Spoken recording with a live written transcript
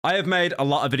I have made a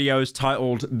lot of videos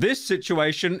titled, "This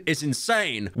situation is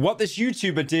insane. What this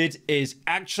YouTuber did is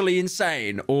actually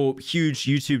insane," or huge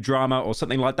YouTube drama or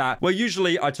something like that, where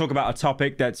usually I talk about a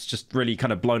topic that's just really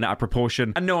kind of blown out of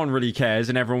proportion and no one really cares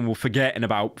and everyone will forget in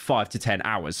about 5 to 10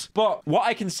 hours. But what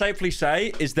I can safely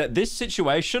say is that this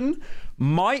situation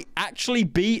might actually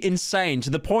be insane, to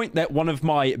the point that one of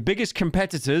my biggest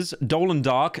competitors, Dolan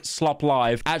Dark Slop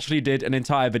Live, actually did an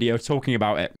entire video talking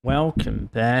about it.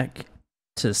 Welcome back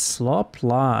to Slop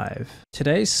Live.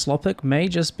 Today's Slopic may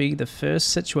just be the first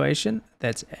situation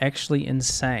that's actually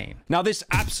insane. Now, this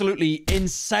absolutely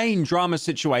insane drama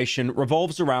situation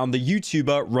revolves around the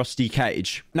YouTuber Rusty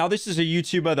Cage. Now, this is a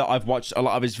YouTuber that I've watched a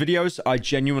lot of his videos. I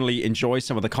genuinely enjoy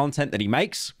some of the content that he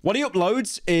makes. What he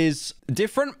uploads is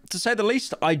different, to say the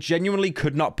least. I genuinely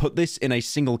could not put this in a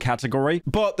single category,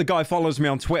 but the guy follows me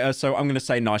on Twitter, so I'm going to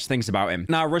say nice things about him.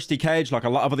 Now, Rusty Cage, like a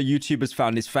lot of other YouTubers,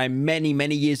 found his fame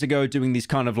many years ago doing these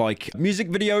kind of like music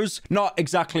videos. Not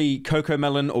exactly Coco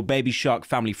Melon or Baby Shark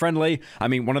family friendly. I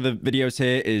mean, one of the videos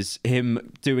here is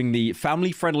him doing the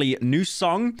family-friendly new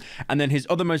song, and then his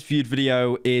other most viewed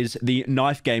video is the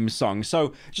knife game song.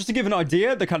 So just to give an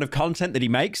idea, the kind of content that he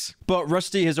makes. But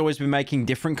Rusty has always been making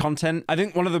different content. I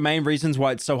think one of the main reasons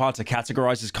why it's so hard to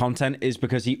categorize his content is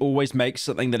because he always makes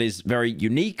something that is very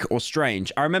unique or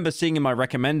strange. I remember seeing in my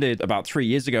recommended about 3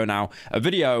 years ago now, a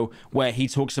video where he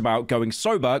talks about going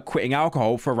sober, quitting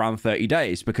alcohol for around 30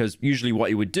 days, because usually what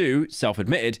he would do,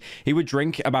 self-admitted, he would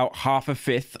drink about half a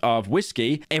fifth of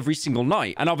whiskey every single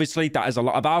night. And obviously that is a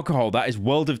lot of alcohol. That is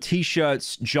World of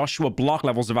T-shirts, Joshua Block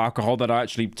levels of alcohol that I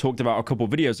actually talked about a couple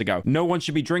videos ago. No one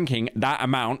should be drinking that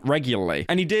amount regularly.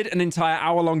 And he did an entire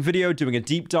hour-long video doing a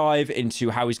deep dive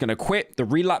into how he's going to quit, the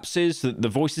relapses, the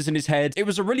voices in his head. It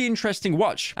was a really interesting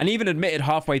watch. And he even admitted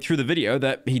halfway through the video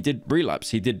that he did relapse.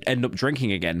 He did end up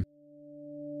drinking again.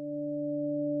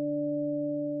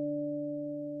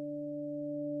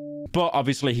 But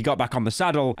obviously he got back on the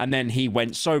saddle and then he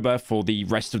went sober for the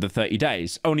rest of the 30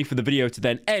 days, only for the video to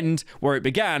then end where it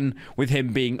began with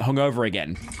him being hungover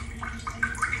again.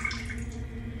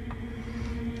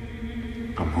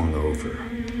 I'm hungover.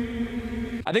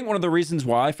 I think one of the reasons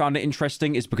why I found it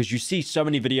interesting is because you see so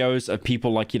many videos of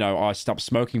people like, you know, I stopped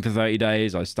smoking for 30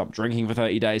 days, I stopped drinking for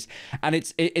 30 days. And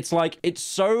it's like, it's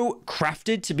so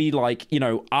crafted to be like, you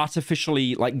know,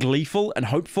 artificially like gleeful and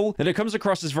hopeful that it comes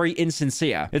across as very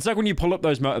insincere. It's like when you pull up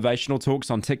those motivational talks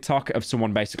on TikTok of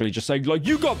someone basically just saying like,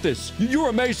 you got this, you're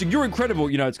amazing, you're incredible.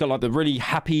 You know, it's got like the really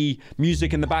happy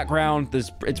music in the background.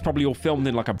 It's probably all filmed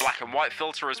in like a black and white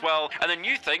filter as well. And then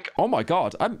you think, oh my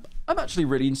God, I'm actually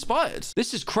really inspired.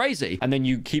 This is crazy. And then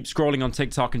you keep scrolling on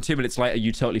TikTok and 2 minutes later,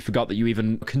 you totally forgot that you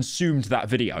even consumed that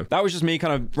video. That was just me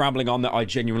kind of rambling on that I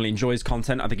genuinely enjoy his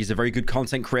content. I think he's a very good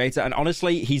content creator. And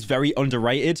honestly, he's very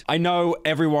underrated. I know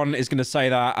everyone is going to say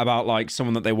that about like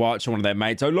someone that they watch or one of their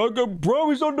mates. Oh, like, bro,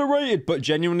 he's underrated. But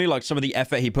genuinely, like some of the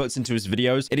effort he puts into his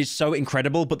videos, it is so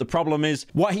incredible. But the problem is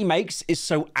what he makes is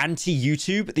so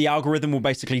anti-YouTube. The algorithm will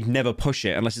basically never push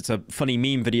it unless it's a funny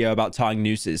meme video about tying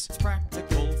nooses. It's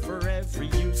practical for every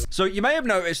use. So you may have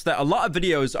noticed that a lot of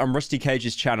videos on Rusty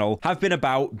Cage's channel have been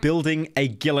about building a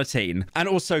guillotine. And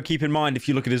also keep in mind, if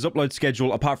you look at his upload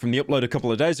schedule, apart from the upload a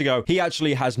couple of days ago, he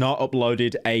actually has not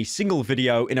uploaded a single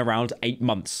video in around 8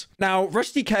 months. Now,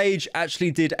 Rusty Cage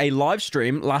actually did a live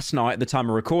stream last night at the time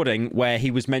of recording where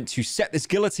he was meant to set this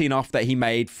guillotine off that he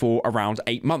made for around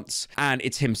 8 months. And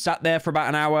it's him sat there for about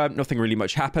an hour. Nothing really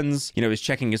much happens. You know, he's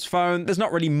checking his phone. There's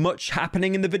not really much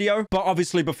happening in the video. But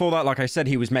obviously before that, like I said,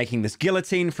 he was making this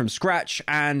guillotine from scratch,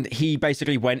 and he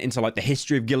basically went into like the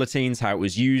history of guillotines, how it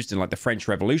was used in like the French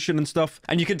Revolution and stuff.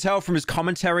 And you can tell from his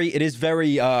commentary, it is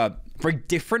very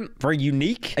different, very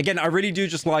unique. Again, I really do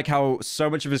just like how so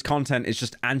much of his content is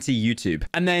just anti-YouTube.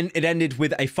 And then it ended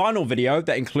with a final video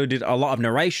that included a lot of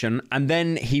narration. And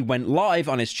then he went live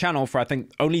on his channel for, I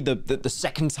think, only the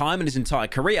second time in his entire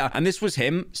career. And this was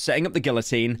him setting up the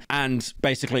guillotine. And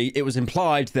basically, it was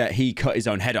implied that he cut his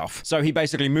own head off. So he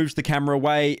basically moves the camera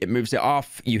away, it moves it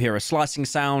off, you hear a slicing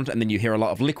sound, and then you hear a lot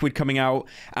of liquid coming out.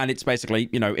 And it's basically,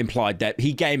 you know, implied that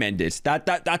he game ended.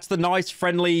 That's the nice,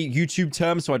 friendly YouTube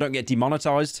term, so I don't get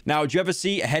demonetized. Now, do you ever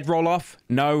see a head roll off?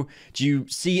 No. Do you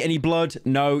see any blood?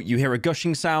 No. You hear a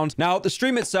gushing sound. Now, the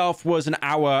stream itself was an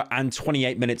hour and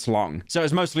 28 minutes long. So it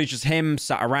was mostly just him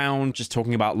sat around, just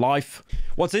talking about life.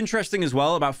 What's interesting as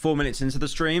well, about 4 minutes into the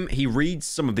stream, he reads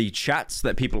some of the chats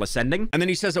that people are sending. And then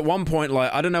he says at one point,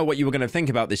 like, I don't know what you were going to think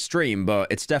about this stream,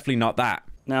 but it's definitely not that.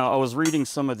 Now, I was reading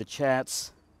some of the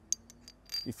chats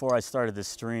before I started this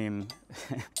stream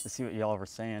to see what y'all were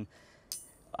saying.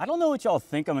 I don't know what y'all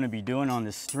think I'm going to be doing on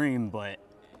this stream, but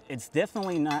it's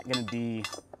definitely not going to be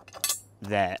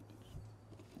that.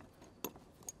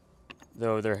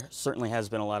 though there certainly has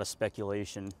been a lot of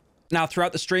speculation. Now,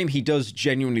 throughout the stream, he does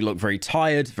genuinely look very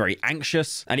tired, very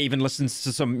anxious, and even listens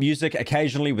to some music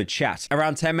occasionally with chat.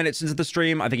 Around 10 minutes into the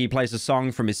stream, I think he plays a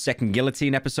song from his second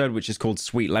Guillotine episode, which is called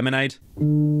Sweet Lemonade.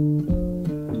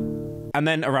 And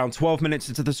then around 12 minutes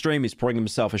into the stream, he's pouring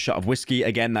himself a shot of whiskey.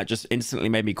 Again, that just instantly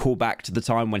made me call back to the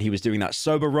time when he was doing that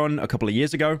sober run a couple of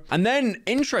years ago. And then,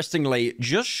 interestingly,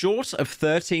 just short of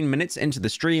 13 minutes into the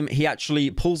stream, he actually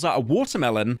pulls out a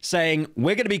watermelon saying,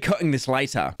 we're going to be cutting this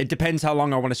later. It depends how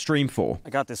long I want to stream for. I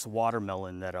got this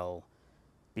watermelon that I'll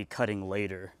be cutting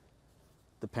later.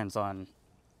 Depends on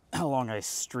how long I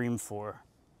stream for.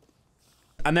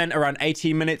 And then around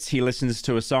 18 minutes, he listens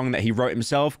to a song that he wrote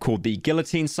himself called the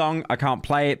Guillotine Song. I can't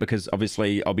play it because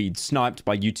obviously I'll be sniped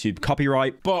by YouTube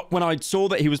copyright. But when I saw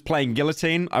that he was playing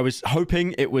Guillotine, I was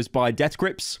hoping it was by Death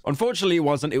Grips. Unfortunately, it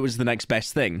wasn't. It was the next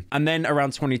best thing. And then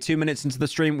around 22 minutes into the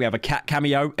stream, we have a cat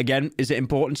cameo. Again, is it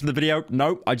important to the video?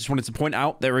 No, I just wanted to point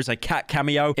out there is a cat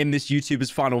cameo in this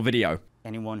YouTuber's final video.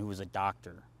 Anyone who was a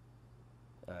doctor,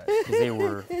 because they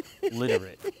were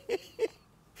literate.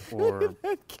 Or...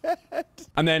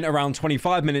 And then around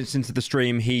 25 minutes into the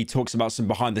stream, he talks about some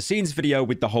behind the scenes video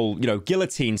with the whole, you know,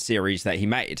 Guillotine series that he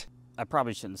made. I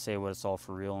probably shouldn't say what's all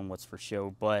for real and what's for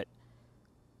show, but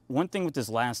one thing with this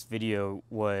last video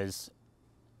was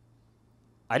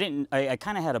I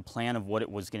kind of had a plan of what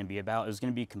it was going to be about. It was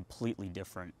going to be completely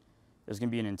different. It was going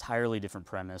to be an entirely different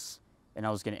premise. And I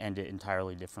was going to end it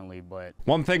entirely differently, but...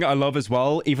 One thing I love as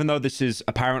well, even though this is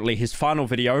apparently his final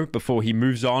video before he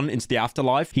moves on into the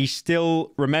afterlife, he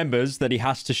still remembers that he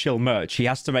has to shill merch. He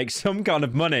has to make some kind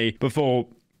of money before,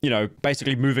 you know,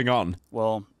 basically moving on.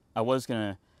 Well, I was going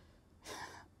to...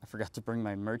 I forgot to bring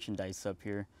my merchandise up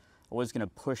here. I was going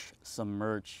to push some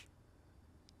merch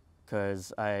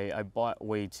because I bought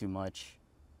way too much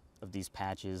of these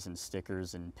patches and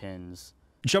stickers and pins.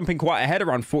 Jumping quite ahead,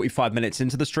 around 45 minutes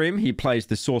into the stream, he plays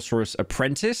The Sorcerer's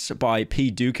Apprentice by P.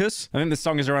 Dukas. I think the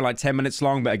song is around like 10 minutes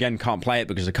long, but again, can't play it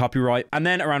because of copyright. And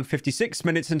then around 56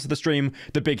 minutes into the stream,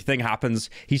 the big thing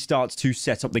happens. He starts to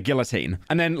set up the guillotine.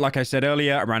 And then, like I said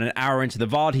earlier, around an hour into the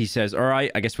VOD, he says, all right,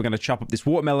 I guess we're going to chop up this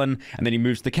watermelon. And then he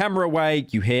moves the camera away.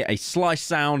 You hear a slice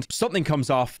sound, something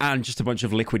comes off, and just a bunch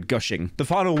of liquid gushing. The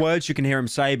final words you can hear him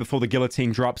say before the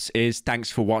guillotine drops is, thanks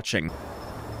for watching.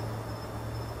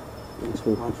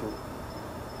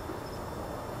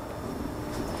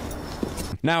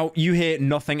 Now, you hear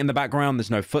nothing in the background.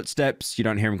 There's no footsteps. You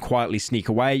don't hear him quietly sneak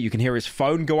away. You can hear his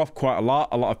phone go off quite a lot.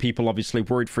 A lot of people obviously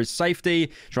worried for his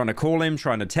safety, trying to call him,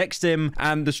 trying to text him,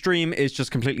 and the stream is just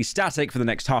completely static for the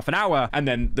next half an hour, and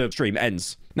then the stream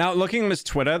ends. Now, looking on his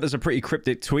Twitter, there's a pretty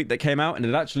cryptic tweet that came out, and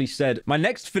it actually said, my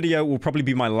next video will probably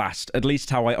be my last, at least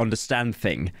how I understand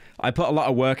thing. I put a lot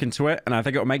of work into it, and I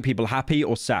think it will make people happy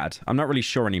or sad. I'm not really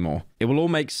sure anymore. It will all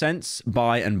make sense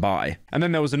by and by. And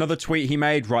then there was another tweet he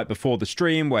made right before the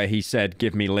stream where he said,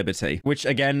 give me liberty. Which,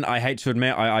 again, I hate to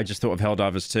admit, I just thought of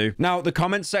Helldivers too. Now, the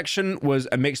comments section was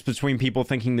a mix between people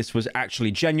thinking this was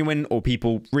actually genuine or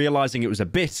people realizing it was a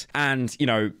bit and, you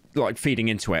know, like feeding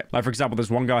into it. Like, for example, there's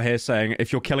one guy here saying,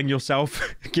 if you're killing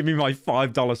yourself, give me my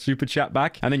 $5 super chat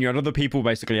back. And then you had other people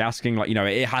basically asking, like, you know,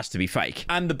 it has to be fake.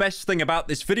 And the best thing about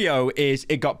this video is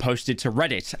it got posted to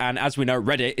Reddit. And as we know,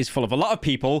 Reddit is full of a lot of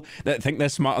people that think they're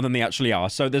smarter than they actually are.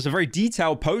 So there's a very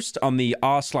detailed post on the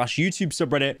r/YouTube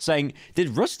subreddit saying,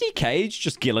 did Rusty Cage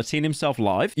just guillotine himself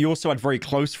live? You also had very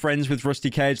close friends with Rusty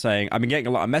Cage saying, I've been getting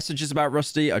a lot of messages about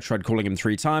Rusty. I tried calling him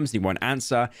 3 times and he won't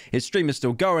answer. His stream is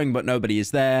still going, but nobody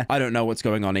is there. I don't know what's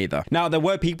going on either. Now, there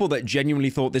were people that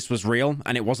genuinely thought this was real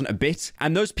and it wasn't a bit.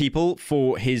 And those people,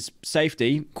 for his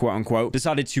safety, quote unquote,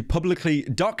 decided to publicly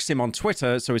dox him on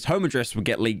Twitter so his home address would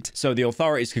get leaked so the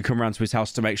authorities could come around to his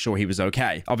house to make sure he was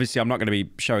okay. Obviously, I'm not going to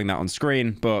be showing that on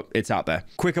screen, but it's out there.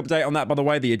 Quick update on that, by the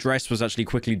way, the address was actually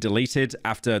quickly deleted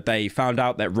after they found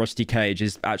out that Rusty Cage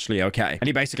is actually okay. And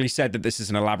he basically said that this is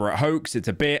an elaborate hoax, it's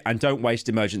a bit, and don't waste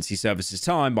emergency services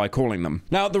time by calling them.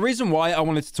 Now, the reason why I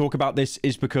wanted to talk about this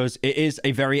is because it is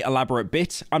a very elaborate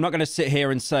bit. I'm not going to sit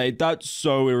here and say, that's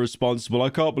so irresponsible. I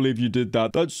can't believe you did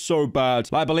that. That's so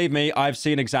bad. Like, believe me, I've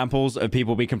seen examples of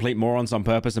people be complete morons on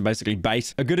purpose and basically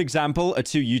bait. A good example are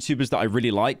 2 YouTubers that I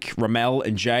really like, Ramel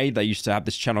and Jay. They used to have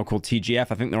this channel called TGF.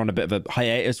 I think they're on a bit of a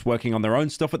hiatus working on their own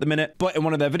stuff at the minute. But in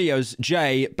one of their videos,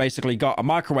 Jay basically got a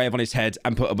microwave on his head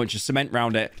and put a bunch of cement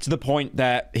around it to the point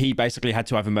that he basically had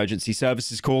to have emergency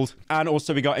services called. And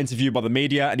also he got interviewed by the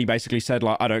media and he basically said,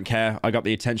 like, I don't care. I got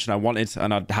the attention I wanted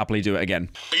and I'd happily do it again.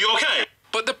 Are you okay?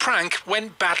 But the prank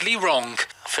went badly wrong.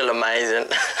 I feel amazing.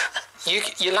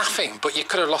 You're laughing, but you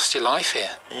could have lost your life here.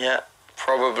 Yeah,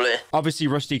 Probably. Obviously,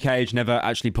 Rusty Cage never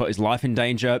actually put his life in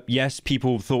danger. Yes,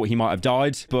 people thought he might have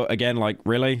died, but again, like,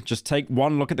 really? Just take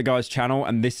one look at the guy's channel,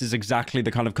 and this is exactly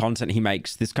the kind of content he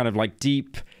makes. This kind of, like,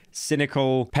 deep,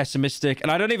 cynical, pessimistic,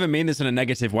 and I don't even mean this in a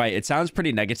negative way. It sounds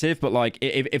pretty negative, but like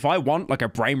if I want like a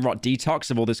brain rot detox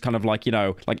of all this kind of like, you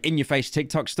know, like in your face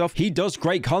TikTok stuff, he does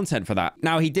great content for that.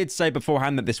 Now, he did say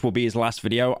beforehand that this will be his last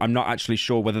video. I'm not actually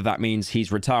sure whether that means he's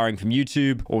retiring from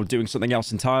YouTube or doing something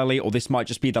else entirely, or this might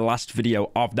just be the last video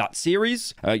of that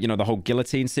series, you know, the whole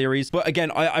guillotine series. But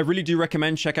again, I really do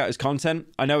recommend check out his content.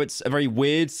 I know it's a very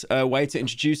weird way to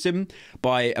introduce him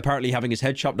by apparently having his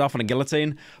head chopped off on a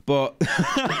guillotine, but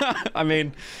I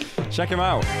mean, check him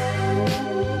out.